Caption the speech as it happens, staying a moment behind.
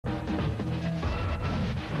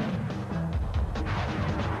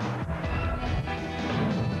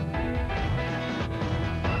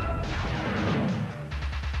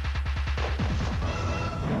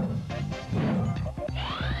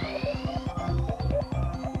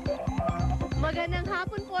Magandang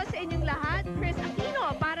hapon po sa inyong lahat. Kris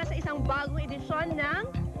Aquino para sa isang bagong edisyon ng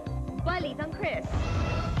Balitang Kris.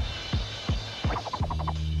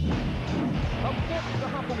 Tampok sa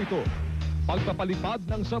hapong ito, pagpapalipad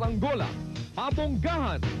ng saranggola,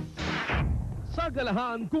 pabonggahan,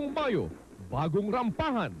 sagalahan kung Mayo, bagong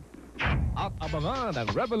rampahan, at abangan ang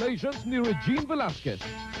revelations ni Regine Velasquez.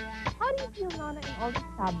 How do you feel now in all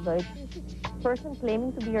these tabloids? Person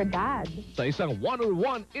claiming to be your dad. Sa isang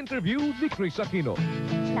one-on-one interview ni Kris Aquino.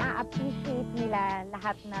 Na-appreciate nila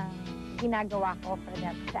lahat ng ginagawa ko for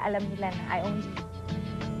them. Kasi alam nila na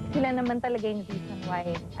sila naman talaga yung reason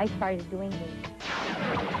why I started doing this.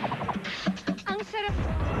 Ang sarap.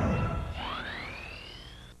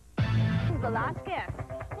 Velasquez.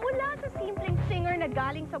 Mula sa simpleng singer na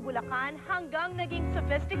galing sa Bulacan hanggang naging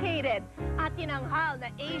sophisticated at tinanghal na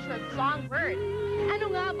Asian songbird. Ano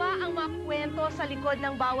nga ba ang mga kwento sa likod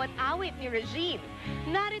ng bawat awit ni Regine?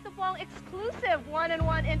 Narito po ang exclusive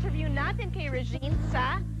one-on-one interview natin kay Regine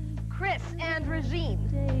sa Kris and Regine.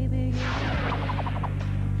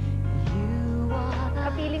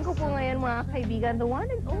 Kapiling ko po ngayon mga kaibigan, the one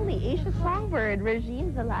and only Asian songbird, Regine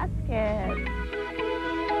Velasquez.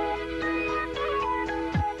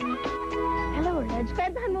 Hello, Reg.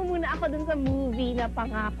 Kwentahan mo muna ako dun sa movie na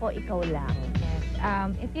Pangako, Ikaw Lang.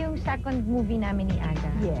 Yes. Ito yung second movie namin ni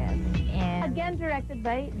Aga. Yes. And Again, directed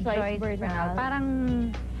by Joyce Bernal. Parang,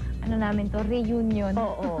 ano namin to, reunion.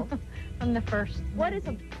 Oo. From the first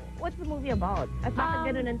What's the movie about? At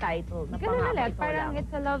bakit ganun ang title? Na ganun Pangako, ulit. Ikaw Parang Lang?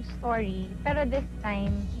 it's a love story. Pero this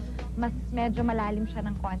time, mas medyo malalim siya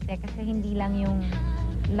ng konti kasi hindi lang yung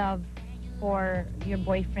love for your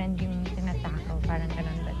boyfriend yung tinatakaw. Parang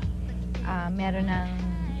ganun. But,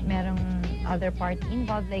 merong other party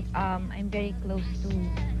involved. Like, I'm very close to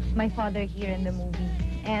my father here in the movie.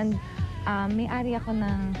 And may-ari ako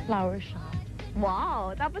ng flower shop.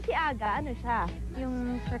 Wow! Tapos si Aga, ano siya?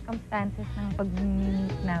 Yung circumstances ng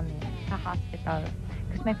pag-meet namin sa hospital.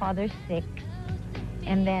 Because my father's sick.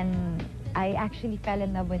 And then, I actually fell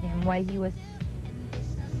in love with him while he was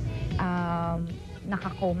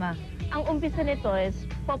nakakoma. Ang umpisa nito is,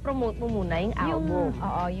 po-promote mo muna yung album.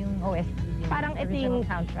 Oo, yung OST. Parang ito yung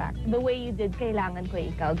soundtrack. The way you did, kailangan ko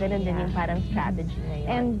ikaw. Ganun din yung parang strategy na yun.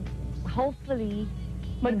 And hopefully,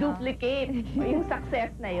 mag-duplicate yung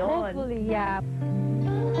success na yun. Hopefully, yeah.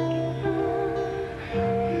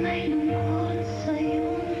 May lungkot sa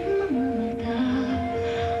iyong mata.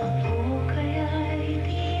 Ako kaya'y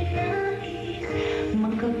di nais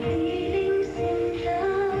magkapiling sinta.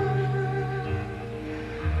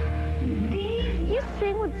 You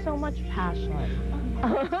sing with so much passion.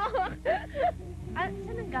 Saan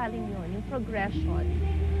ang galing yun? Yung progression?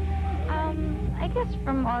 I guess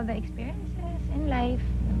from all the experiences in life,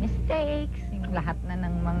 the mistakes, yung lahat na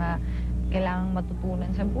ng mga kailangang matutunan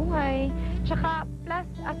sa buhay. Tsaka, plus,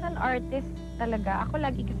 as an artist talaga, ako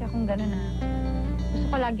lagi kasi akong gano'n na gusto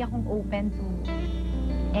ko lagi akong open to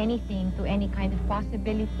anything, to any kind of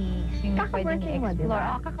possibilities. Yung pwedeng Kaka-birthday mo, i-explore.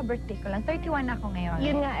 diba? Kaka-birthday ko lang. 31 ako ngayon.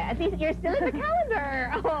 Yun nga, at least you're still in the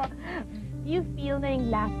calendar. Oh. You feel na yung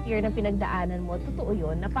last year na pinagdaanan mo, totoo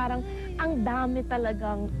yun, na parang ang dami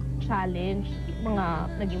talagang challenge, mga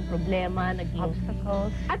naging problema, naging obstacles,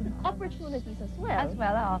 at opportunities as well. as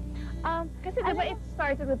well, oo. Kasi diba it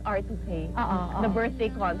started with R2K, Oo. the birthday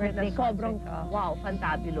concert na sobrang, wow,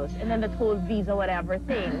 fantabulous. And then that whole visa whatever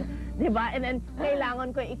thing, diba? And then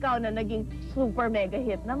kailangan ko ikaw na naging super mega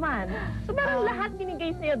hit naman. So parang lahat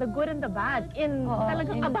binigay sa'yo, the good and the bad, in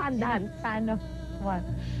talagang abundance. Span of what?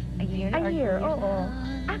 A year? A year, oo.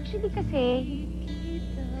 Actually kasi,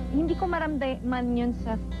 hindi ko maramdaman yun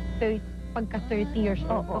sa pagka 30 years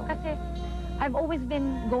old ko. Kasi I've always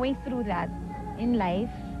been going through that in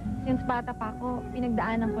life. Since bata pa ako,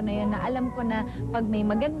 pinagdaanan ko na yun na alam ko na pag may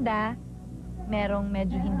maganda, merong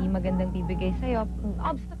medyo hindi magandang bibigay sa'yo.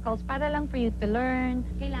 Obstacles para lang for you to learn.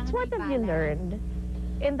 Kailangan So what have you learned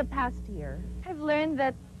in the past year? I've learned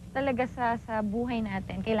that talaga sa buhay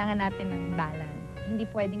natin, kailangan natin ng balance. Hindi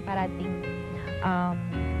pwedeng parating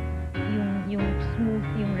yung smooth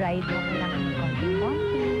yung ride mo, kailangan ng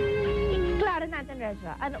konti-konti. Klaro natin,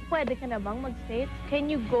 Reza. Pwede ka na bang mag-States? Can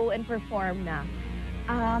you go and perform na?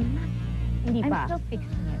 Hindi I'm pa. still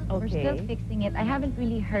fixing it. We're Okay. still fixing it. I haven't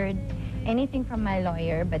really heard anything from my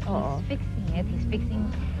lawyer, but he's fixing it.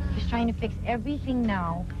 He's trying to fix everything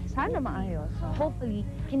now. Sana maayos. Hopefully,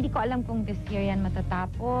 hindi ko alam kung this year yan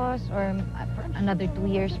matatapos or for another 2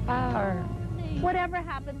 years pa or Whatever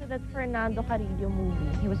happened to that Fernando Carrillo movie?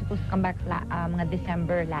 he was supposed to come back mga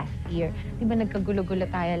December last year. Di ba nagkagulo-gulo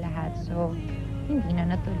tayo lahat? So, hindi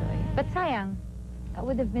na natuloy. But sayang, That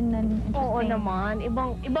would have been an interesting Oo naman.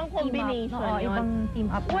 Ibang combination team up. Oo, yun. ibang team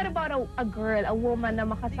up. What about a girl, a woman na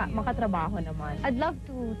makatrabaho naman? I'd love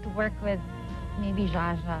to work with maybe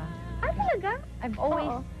Jaja. Talaga? I've always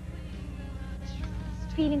Oo.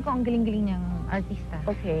 feeling ko ang galing-galing niyang artista.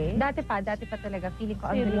 Okay. Dati pa talaga. Feeling ko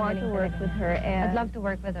So ang you'd want galing-galing to work talaga with niya. her and... I'd love to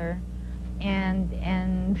work with her. And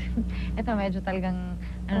ito medyo talagang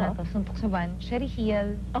ano na to, suntok sa ban. Sherry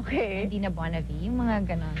Hill, Okay. Dina Bonavi, yung mga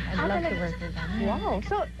ganon. I'd love to talaga? work with them. Wow.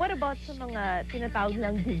 So, what about sa mga tinatawag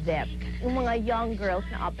lang Gizette? Yung mga young girls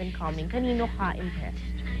na up and coming, kanino ka impressed?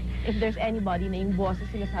 If there's anybody na yung boses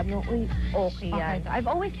sinasabi mo, uy, okay Okay. yan. So I've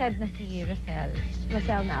always said na si Rosel.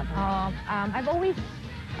 Rosel Nava. I've always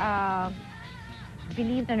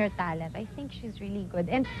believed in her talent. I think she's really good.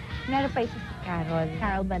 And meron pa isa si Carol.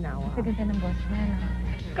 Carol Banawa. Kasi ganda ng boss niya, no?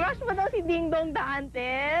 Crush mo daw si Ding Dong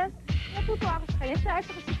Dantes? Natutuwa ako sa kanya. Siya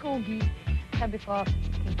ako si Kogi. Sabi ko,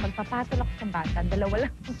 pagpapatol ako sa bata, dalawa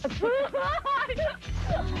lang.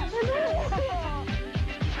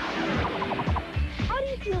 How do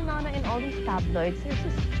you feel, Nana, in all these tabloids? There's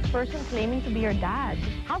this person claiming to be your dad.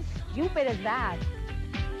 How stupid is that?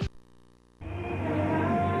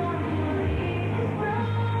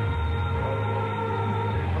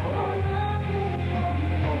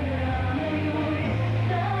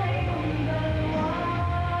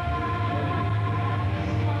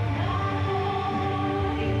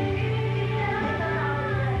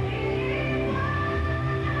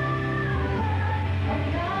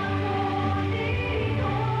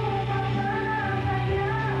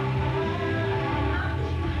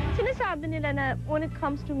 Sinasabi nila na when it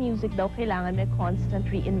comes to music daw, kailangan may constant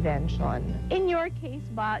reinvention. In your case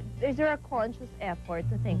ba, is there a conscious effort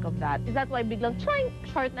to think of that? Is that why biglang, trying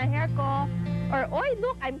short na hair ko? Or, oy,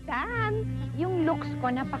 look, I'm tan. Yung looks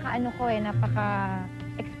ko,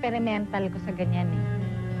 napaka-experimental ko sa ganyan eh.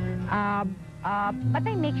 But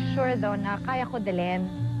I make sure though na kaya ko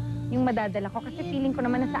dalhin yung madadala ko. Kasi feeling ko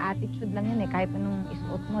naman na sa attitude lang yun eh. Kahit anong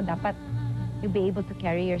isuot mo, dapat you be able to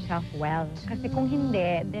carry yourself well. Kasi kung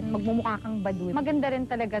hindi, then magmumukha kang baduy. Maganda rin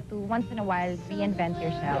talaga to once in a while reinvent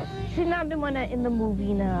yourself. Sinabi mo na in the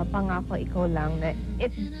movie na Pangako, Ikaw Lang, na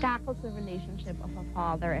it tackles the relationship of a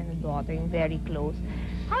father and a daughter, yung very close.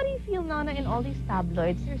 How do you feel, Nana, in all these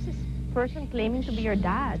tabloids? There's this person claiming to be your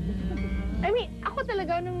dad. I mean, ako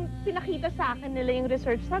talaga, nung pinakita sa akin nila yung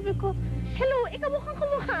research, sabi ko, hello, mukhang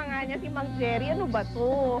kamukha nga niya si Mang Jerry. Ano ba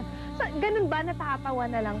to? So, ganun ba? Natatawa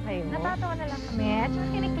na lang kayo? Natatawa na lang kami. At saka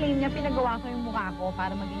kiniklaim niya, pinagawa ko yung mukha ko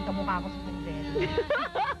para maging kamukha ko sa Pangeri.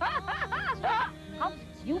 How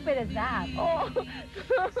stupid is that? Oh,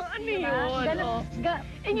 ano yun? Ganun,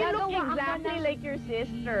 And you look gagawa ako exactly ng- like your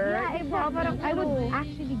sister. Yeah, parang I would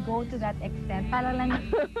actually go to that extent para lang,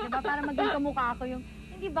 di ba, para maging kamukha ko yung,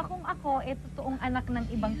 hindi ba kung ako, totoong anak ng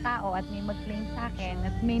ibang tao at may mag-claim sa akin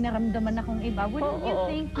at may naramdaman akong iba, wouldn't you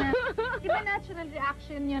think na, di ba natural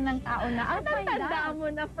reaction yun ng tao na, oh my Tanda God.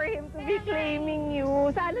 mo na for him to be claiming you.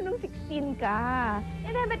 Sana nung 16 ka.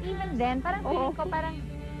 But even then, parang feeling ko, parang,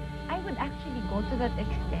 I would actually go to that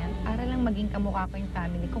extent para lang maging kamukha ko yung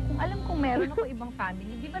family ko. Kung alam kong meron ako ibang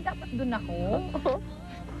family, di ba dapat dun ako?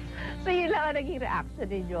 So yun lang ang naging reaction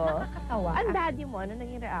ninyo. Nakakatawa. Ang daddy mo, ano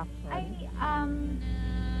naging reaction?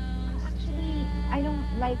 Actually, I don't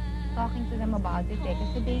like talking to them about it eh.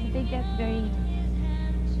 Kasi they get very...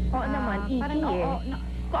 Oo naman, parang, icky eh.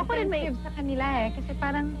 Kung ako rin may sa kanila eh. Kasi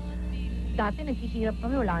parang, dati naghihirap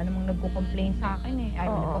kami, wala namang nagko-complain sa akin eh. Ay,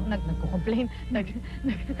 nagko-complain.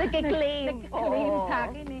 Nagkiklaim. Nagkiklaim sa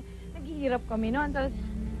akin eh. Naghihirap kami noon. Tapos,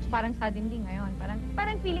 parang suddenly ngayon.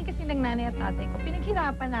 Parang feeling kasi ng nanay at tatay ko,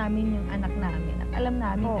 pinaghirapan namin yung anak namin. At alam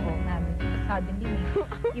namin yung anak namin. Tapos suddenly, may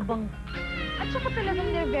ibang... At saka talagang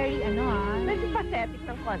they're very, Medyo pathetic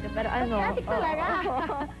ng konti, pero ano... pathetic talaga.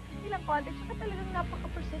 Silang konti. Tsaka talagang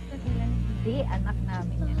napaka-persistent nila. Hindi, anak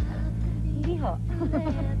namin yan. Hindi ho.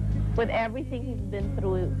 With everything he's been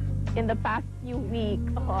through in the past few weeks,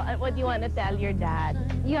 what do you want to tell your dad?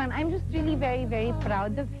 Yun, I'm just really very, very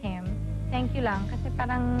proud of him. Thank you lang. Kasi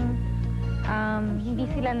parang hindi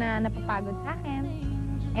sila na napapagod sa akin.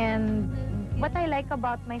 And what I like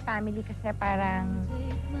about my family kasi parang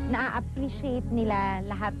na-appreciate nila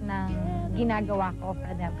lahat ng ginagawa ko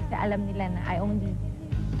for them. Kasi alam nila na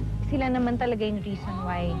sila naman talaga yung reason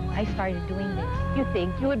why I started doing this. You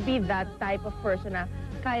think you would be that type of person na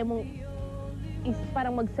kaya mong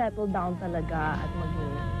parang mag-settle down talaga at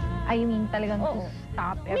maging... I mean, talagang to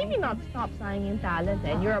stop everything. Maybe not stop saying yung talent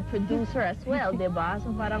and you're a producer as well, di ba?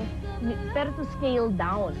 So parang, pero to scale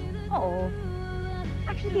down. Oo.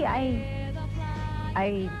 Actually, I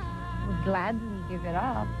would gladly give it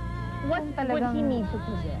up. What Kung would he talagang- need to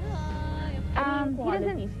possess? Ano yung He doesn't-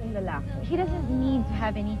 qualities ng lalaki? He doesn't need to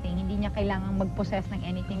have anything. Hindi niya kailangang mag-possess ng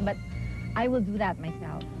anything. But I will do that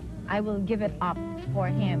myself. I will give it up for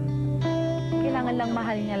him. Kailangan lang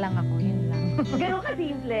mahal niya lang ako. Yun lang. Ganun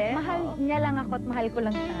ka-simple? Mahal niya lang ako at mahal ko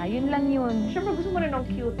lang siya. Yun lang yun. Siyempre gusto mo rin ng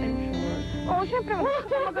cute and short. Oo, syempre. Gusto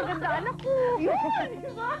ko magaganda anak ko. Yun!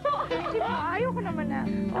 Diba? Ayoko naman na.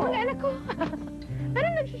 Mga anak ko. Pero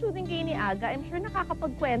nag-shooting kayo ni Aga, I'm sure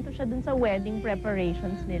nakakapagkwento siya dun sa wedding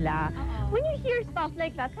preparations nila. When you hear stuff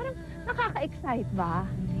like that, parang nakaka-excite ba?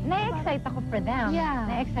 Na-excite ako for them. Yeah.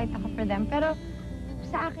 Na-excite ako for them. Pero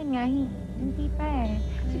sa akin nga, hindi pa eh.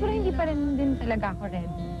 Siguro hindi pa rin din talaga ako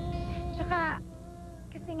ready. Tsaka,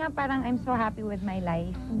 kasi nga parang I'm so happy with my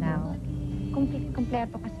life now.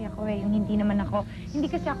 Kompleto kasi ako eh. Yung hindi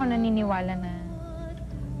kasi ako naniniwala na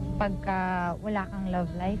pagka wala kang love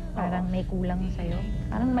life, parang may kulang sa'yo.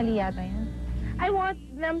 Parang mali yata yan. I want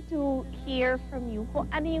them to hear from you kung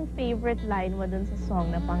ano yung favorite line mo dun sa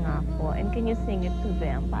song na Pangako. And can you sing it to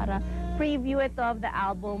them para preview it of the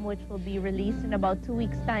album which will be released in about 2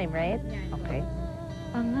 weeks' time, right? Okay.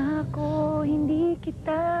 Pangako, hindi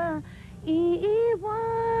kita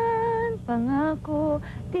iiwan. Pangako,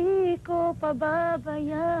 di ko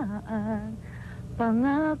pababayaan.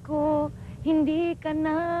 Pangako, hindi ka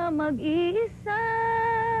na mag-iisa.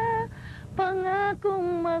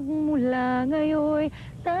 Pangakong magmula ngayon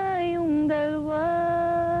tayong dalawa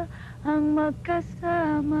ang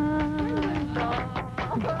magkasama.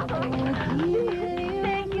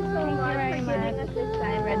 Thank you so much very for giving us this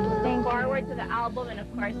time. And we look Thank you. forward to the album and of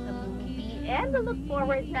course the movie. And we look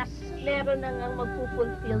forward na meron na ngang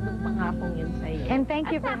magpupulfill ng pangakong yun sa'yo. And thank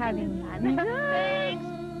you At for sa akin having yan. me. Thanks!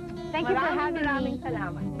 Thank you for having Maraming me.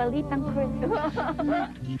 salamat. Balitang Kris.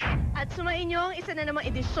 At sumainyong isa na namang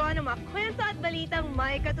edisyon ng mga kwento at balitang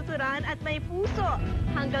may katuturan at may puso.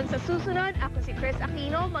 Hanggang sa susunod, ako si Kris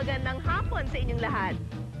Aquino. Magandang hapon sa inyong lahat.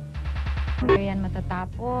 Yan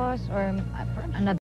matatapos or another